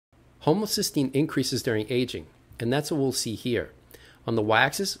Homocysteine increases during aging, and that's what we'll see here. On the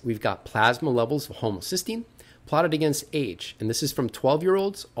y-axis, we've got plasma levels of homocysteine plotted against age, and this is from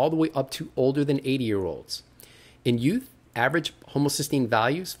 12-year-olds all the way up to older than 80-year-olds. In youth, average homocysteine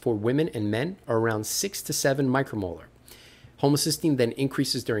values for women and men are around 6 to 7 micromolar. Homocysteine then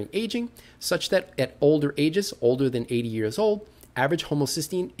increases during aging, such that at older ages, older than 80 years old, average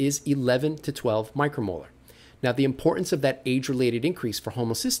homocysteine is 11 to 12 micromolar. Now, the importance of that age-related increase for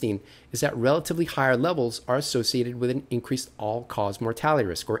homocysteine is that relatively higher levels are associated with an increased all-cause mortality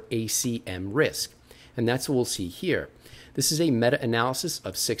risk, or ACM risk. And that's what we'll see here. This is a meta-analysis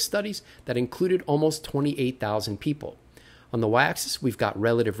of 6 studies that included almost 28,000 people. On the y-axis, we've got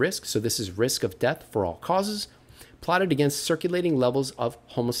relative risk, so this is risk of death for all causes, plotted against circulating levels of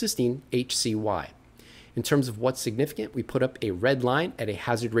homocysteine, HCY. In terms of what's significant, we put up a red line at a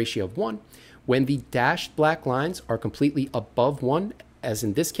hazard ratio of 1. When the dashed black lines are completely above 1, as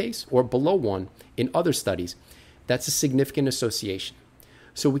in this case, or below 1 in other studies, that's a significant association.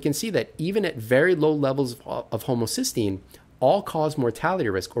 So we can see that even at very low levels of homocysteine, all-cause mortality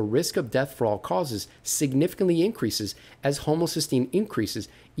risk, or risk of death for all causes, significantly increases as homocysteine increases,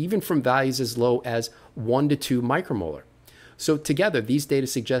 even from values as low as 1 to 2 micromolar. So together, these data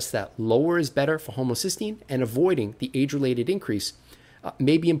suggest that lower is better for homocysteine, and avoiding the age-related increase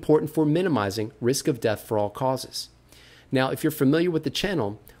may be important for minimizing risk of death for all causes. Now, if you're familiar with the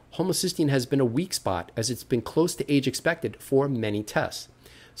channel, homocysteine has been a weak spot as it's been close to age expected for many tests.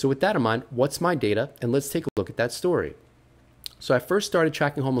 So with that in mind, what's my data? And let's take a look at that story. So I first started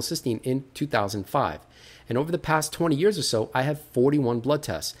tracking homocysteine in 2005. And over the past 20 years or so, I have 41 blood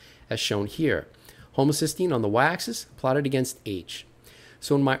tests, as shown here. Homocysteine on the y-axis plotted against age.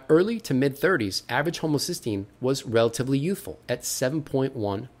 So in my early to mid-30s, average homocysteine was relatively youthful at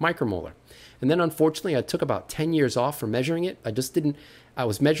 7.1 micromolar. And then unfortunately, I took about 10 years off from measuring it. I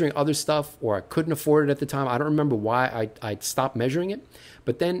was measuring other stuff, or I couldn't afford it at the time. I don't remember why I stopped measuring it.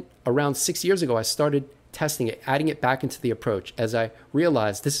 But then around 6 years ago, I started testing it, adding it back into the approach as I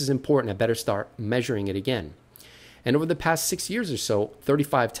realized this is important. I better start measuring it again. And over the past 6 years or so,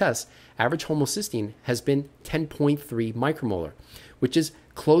 35 tests, average homocysteine has been 10.3 micromolar, which is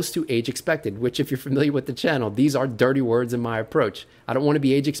close to age expected, which if you're familiar with the channel, these are dirty words in my approach. I don't want to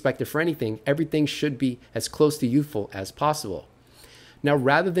be age expected for anything. Everything should be as close to youthful as possible. Now,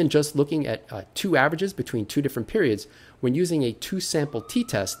 rather than just looking at 2 averages between 2 different periods, when using a 2-sample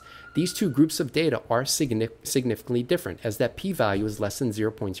t-test, these 2 groups of data are significantly different, as that p-value is less than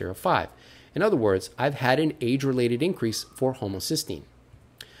 0.05. In other words, I've had an age-related increase for homocysteine.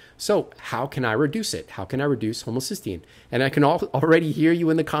 So how can I reduce it? How can I reduce homocysteine? And I can already hear you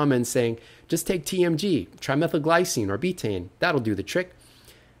in the comments saying, just take TMG, trimethylglycine, or betaine. That'll do the trick.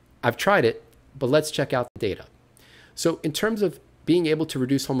 I've tried it, but let's check out the data. So in terms of being able to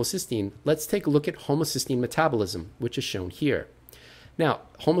reduce homocysteine, let's take a look at homocysteine metabolism, which is shown here. Now,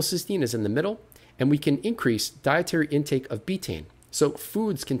 homocysteine is in the middle, and we can increase dietary intake of betaine. So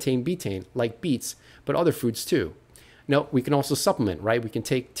foods contain betaine, like beets, but other foods too. Now, we can also supplement, right? We can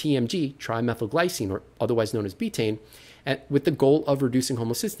take TMG, trimethylglycine, or otherwise known as betaine, with the goal of reducing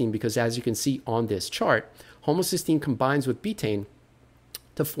homocysteine, because as you can see on this chart, homocysteine combines with betaine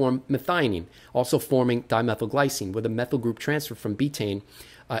to form methionine, also forming dimethylglycine with a methyl group transfer from betaine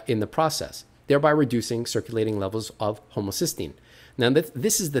in the process, thereby reducing circulating levels of homocysteine. Now,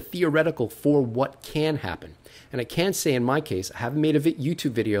 this is the theoretical for what can happen. And I can say in my case, I haven't made a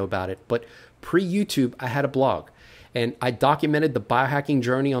YouTube video about it, but pre-YouTube, I had a blog. And I documented the biohacking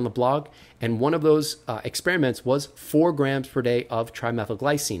journey on the blog. And one of those experiments was 4 grams per day of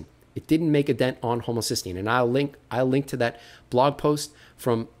trimethylglycine. It didn't make a dent on homocysteine. And I'll link to that blog post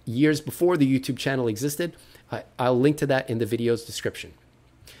from years before the YouTube channel existed. I'll link to that in the video's description.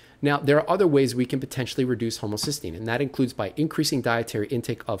 Now, there are other ways we can potentially reduce homocysteine, and that includes by increasing dietary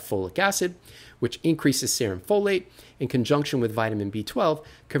intake of folic acid, which increases serum folate in conjunction with vitamin B12,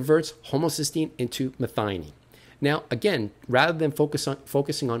 converts homocysteine into methionine. Now, again, rather than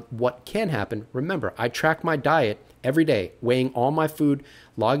focusing on what can happen, remember, I track my diet every day, weighing all my food,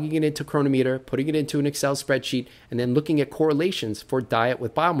 logging it into Chronometer, putting it into an Excel spreadsheet, and then looking at correlations for diet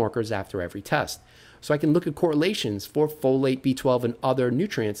with biomarkers after every test. So I can look at correlations for folate, B12, and other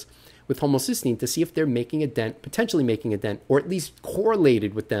nutrients with homocysteine to see if they're making a dent, potentially making a dent, or at least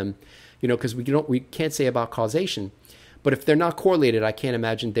correlated with them, because we can't say about causation. But if they're not correlated, I can't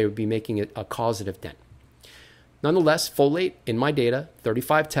imagine they would be making it a causative dent. Nonetheless, folate, in my data,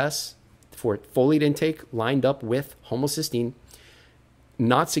 35 tests for folate intake lined up with homocysteine,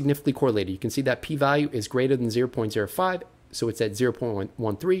 not significantly correlated. You can see that p-value is greater than 0.05, so it's at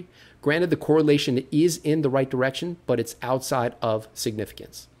 0.13. Granted, the correlation is in the right direction, but it's outside of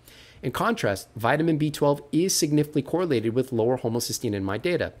significance. In contrast, vitamin B12 is significantly correlated with lower homocysteine in my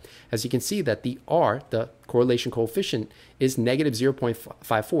data. As you can see that the R, the correlation coefficient, is negative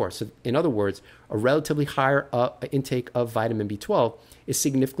 0.54. So in other words, a relatively higher intake of vitamin B12 is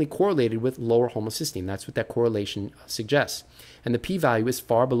significantly correlated with lower homocysteine. That's what that correlation suggests. And the p-value is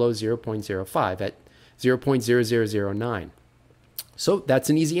far below 0.05 at 0.0009. So that's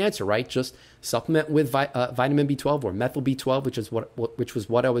an easy answer, right? Just supplement with vitamin B12 or methyl B12, which was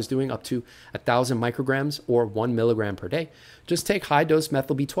what I was doing, up to 1,000 micrograms or 1 milligram per day. Just take high dose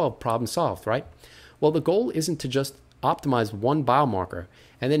methyl B12, problem solved, right? Well, the goal isn't to just optimize one biomarker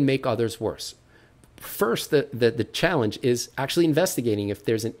and then make others worse. First, the challenge is actually investigating if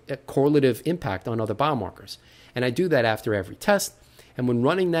there's a correlative impact on other biomarkers. And I do that after every test. And when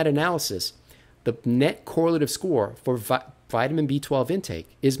running that analysis, the net correlative score for vitamin B12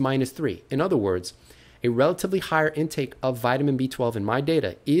 intake is -3. In other words, a relatively higher intake of vitamin B12 in my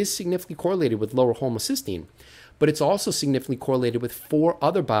data is significantly correlated with lower homocysteine, but it's also significantly correlated with 4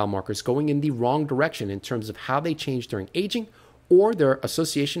 other biomarkers going in the wrong direction in terms of how they change during aging or their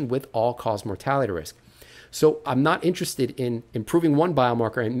association with all-cause mortality risk. So I'm not interested in improving one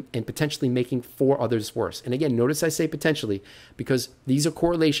biomarker and potentially making 4 others worse. And again, notice I say potentially because these are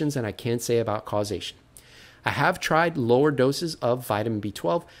correlations and I can't say about causation. I have tried lower doses of vitamin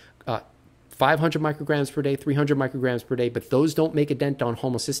B12, 500 micrograms per day, 300 micrograms per day, but those don't make a dent on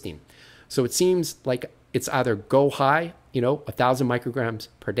homocysteine. So it seems like it's either go high, 1,000 micrograms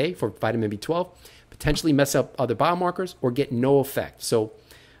per day for vitamin B12, potentially mess up other biomarkers, or get no effect. So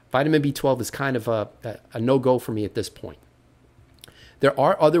vitamin B12 is kind of a no-go for me at this point. There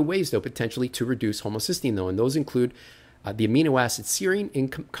are other ways, though, potentially to reduce homocysteine, though, and those include the amino acid serine in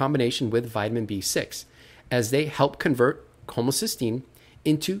combination with vitamin B6, as they help convert homocysteine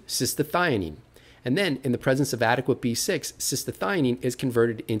into cystathionine. And then, in the presence of adequate B6, cystathionine is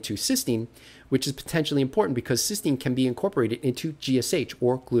converted into cysteine, which is potentially important because cysteine can be incorporated into GSH,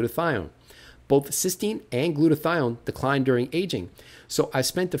 or glutathione. Both cysteine and glutathione decline during aging. So I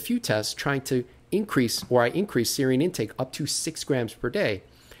spent a few tests trying to increase serine intake up to 6 grams per day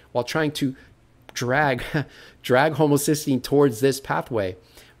while trying to drag homocysteine towards this pathway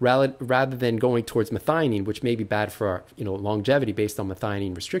rather than going towards methionine, which may be bad for our longevity based on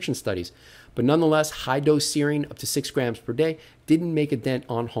methionine restriction studies. But nonetheless, high-dose serine up to 6 grams per day didn't make a dent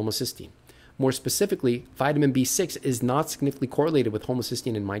on homocysteine. More specifically, vitamin B6 is not significantly correlated with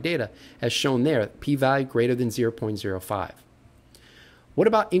homocysteine in my data, as shown there, p-value greater than 0.05. What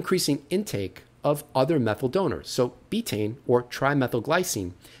about increasing intake of other methyl donors? So betaine, or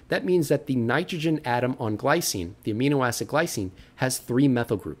trimethylglycine, that means that the nitrogen atom on glycine, the amino acid glycine, has 3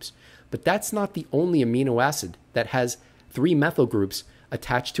 methyl groups. But that's not the only amino acid that has 3 methyl groups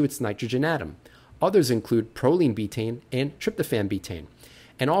attached to its nitrogen atom. Others include proline betaine and tryptophan betaine.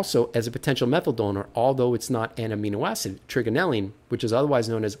 And also, as a potential methyl donor, although it's not an amino acid, trigonelline, which is otherwise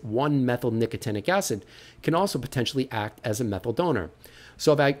known as 1-methyl-nicotinic acid, can also potentially act as a methyl donor.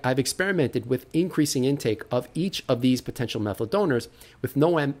 So I've experimented with increasing intake of each of these potential methyl donors with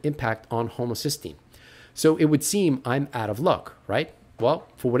no impact on homocysteine. So it would seem I'm out of luck, right? Well,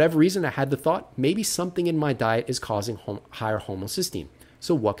 for whatever reason, I had the thought, maybe something in my diet is causing higher homocysteine.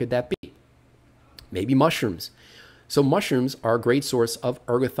 So what could that be? Maybe mushrooms. So mushrooms are a great source of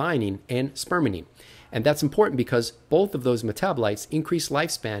ergothioneine and spermidine. And that's important because both of those metabolites increase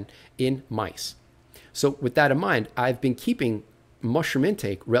lifespan in mice. So with that in mind, I've been keeping mushroom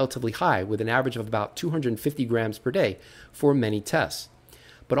intake relatively high with an average of about 250 grams per day for many tests.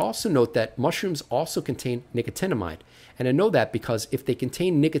 But also note that mushrooms also contain nicotinamide. And I know that because if they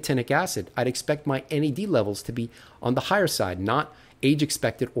contain nicotinic acid, I'd expect my NAD levels to be on the higher side, not age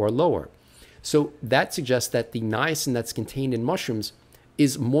expected or lower. So that suggests that the niacin that's contained in mushrooms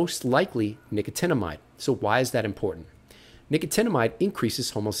is most likely nicotinamide. So why is that important? Nicotinamide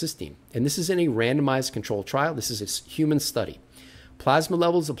increases homocysteine, and this is in a randomized controlled trial. This is a human study. Plasma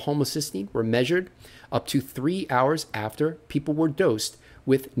levels of homocysteine were measured up to 3 hours after people were dosed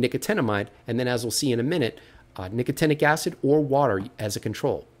with nicotinamide, and then, as we'll see in a minute, nicotinic acid or water as a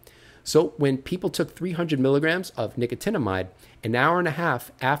control. So when people took 300 milligrams of nicotinamide, an hour and a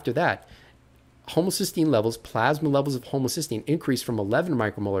half after that, homocysteine levels, plasma levels of homocysteine increased from 11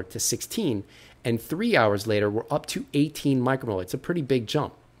 micromolar to 16, and 3 hours later were up to 18 micromolar. It's a pretty big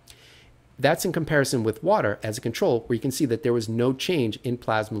jump. That's in comparison with water as a control, where you can see that there was no change in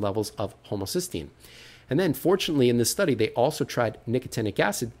plasma levels of homocysteine. And then, fortunately, in this study, they also tried nicotinic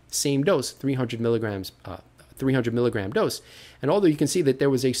acid, same dose, 300 milligram dose. And although you can see that there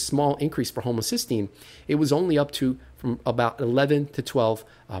was a small increase for homocysteine, it was only up to from about 11 to 12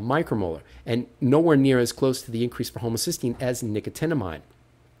 micromolar, and nowhere near as close to the increase for homocysteine as nicotinamide.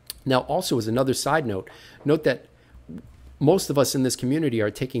 Now, also as another side note, note that most of us in this community are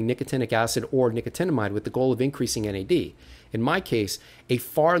taking nicotinic acid or nicotinamide with the goal of increasing NAD. In my case, a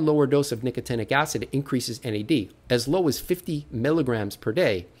far lower dose of nicotinic acid increases NAD. As low as 50 milligrams per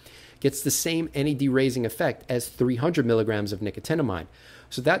day gets the same NAD raising effect as 300 milligrams of nicotinamide.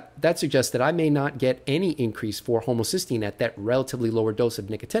 So that suggests that I may not get any increase for homocysteine at that relatively lower dose of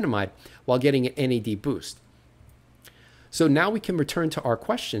nicotinamide while getting an NAD boost. So now we can return to our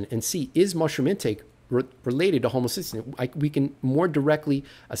question and see, is mushroom intake related to homocysteine? We can more directly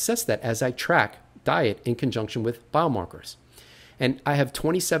assess that as I track diet in conjunction with biomarkers. And I have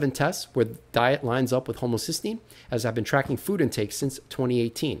 27 tests where diet lines up with homocysteine as I've been tracking food intake since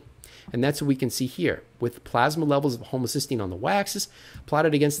 2018. And that's what we can see here with plasma levels of homocysteine on the y-axis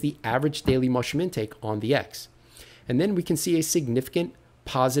plotted against the average daily mushroom intake on the x. And then we can see a significant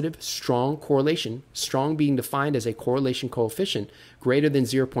positive, strong correlation, strong being defined as a correlation coefficient greater than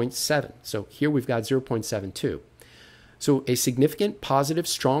 0.7. So here we've got 0.72. So a significant positive,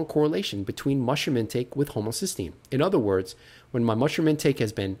 strong correlation between mushroom intake with homocysteine. In other words, when my mushroom intake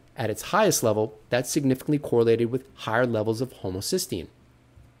has been at its highest level, that's significantly correlated with higher levels of homocysteine.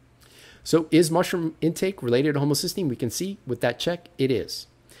 So is mushroom intake related to homocysteine? We can see with that check, it is.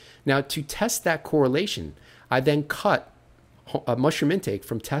 Now to test that correlation, I then cut mushroom intake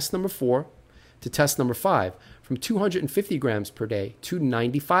from test number 4 to test number 5 from 250 grams per day to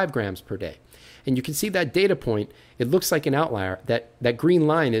 95 grams per day. And you can see that data point, it looks like an outlier. That green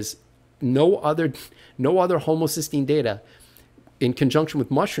line is no other homocysteine data in conjunction with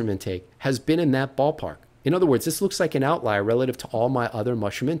mushroom intake has been in that ballpark. In other words, this looks like an outlier relative to all my other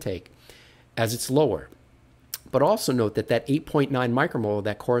mushroom intake as it's lower. But also note that 8.9 micromolar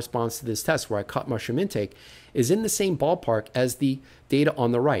that corresponds to this test where I cut mushroom intake is in the same ballpark as the data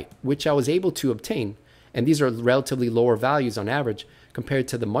on the right, which I was able to obtain. And these are relatively lower values on average compared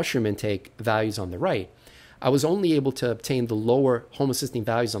to the mushroom intake values on the right. I was only able to obtain the lower homocysteine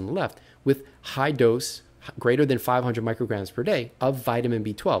values on the left with high dose, greater than 500 micrograms per day of vitamin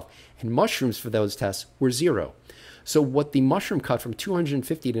B12. And mushrooms for those tests were 0. So what the mushroom cut from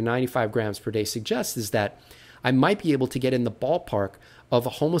 250 to 95 grams per day suggests is that I might be able to get in the ballpark of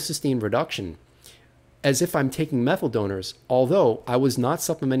a homocysteine reduction as if I'm taking methyl donors, although I was not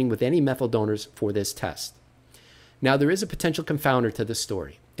supplementing with any methyl donors for this test. Now, there is a potential confounder to this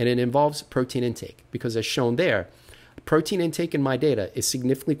story, and it involves protein intake, because as shown there, protein intake in my data is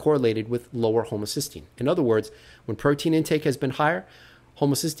significantly correlated with lower homocysteine. In other words, when protein intake has been higher,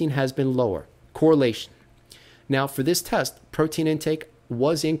 homocysteine has been lower. Correlation. Now, for this test, protein intake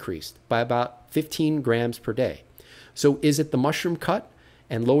was increased by about 15 grams per day. So is it the mushroom cut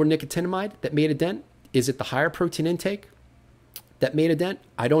and lower nicotinamide that made a dent? Is it the higher protein intake that made a dent?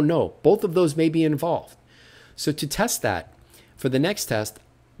 I don't know. Both of those may be involved. So to test that, for the next test,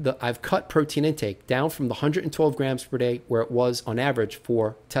 I've cut protein intake down from the 112 grams per day where it was on average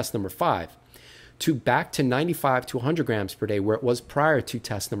for test number 5 to back to 95 to 100 grams per day where it was prior to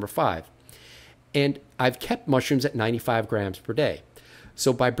test number 5. And I've kept mushrooms at 95 grams per day.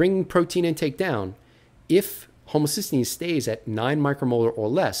 So by bringing protein intake down, if homocysteine stays at 9 micromolar or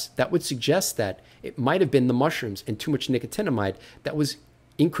less, that would suggest that it might have been the mushrooms and too much nicotinamide that was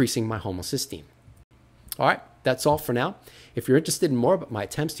increasing my homocysteine. All right, that's all for now. If you're interested in more about my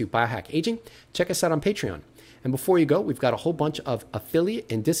attempts to biohack aging, check us out on Patreon. And before you go, we've got a whole bunch of affiliate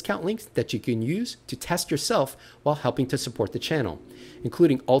and discount links that you can use to test yourself while helping to support the channel,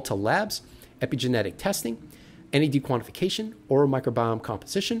 including Ulta Labs, epigenetic testing, NAD quantification, oral microbiome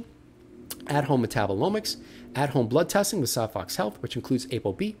composition, at-home metabolomics, at-home blood testing with SciFox Health, which includes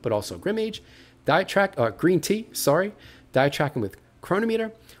ApoB, but also GrimAge, green tea, diet tracking with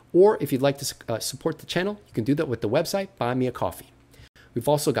Chronometer, or if you'd like to support the channel, you can do that with the website Buy Me a Coffee. We've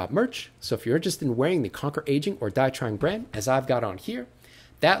also got merch, so if you're interested in wearing the ConquerAging or Diet Trying brand, as I've got on here,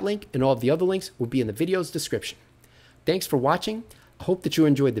 that link and all of the other links will be in the video's description. Thanks for watching. I hope that you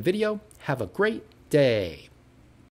enjoyed the video. Have a great day.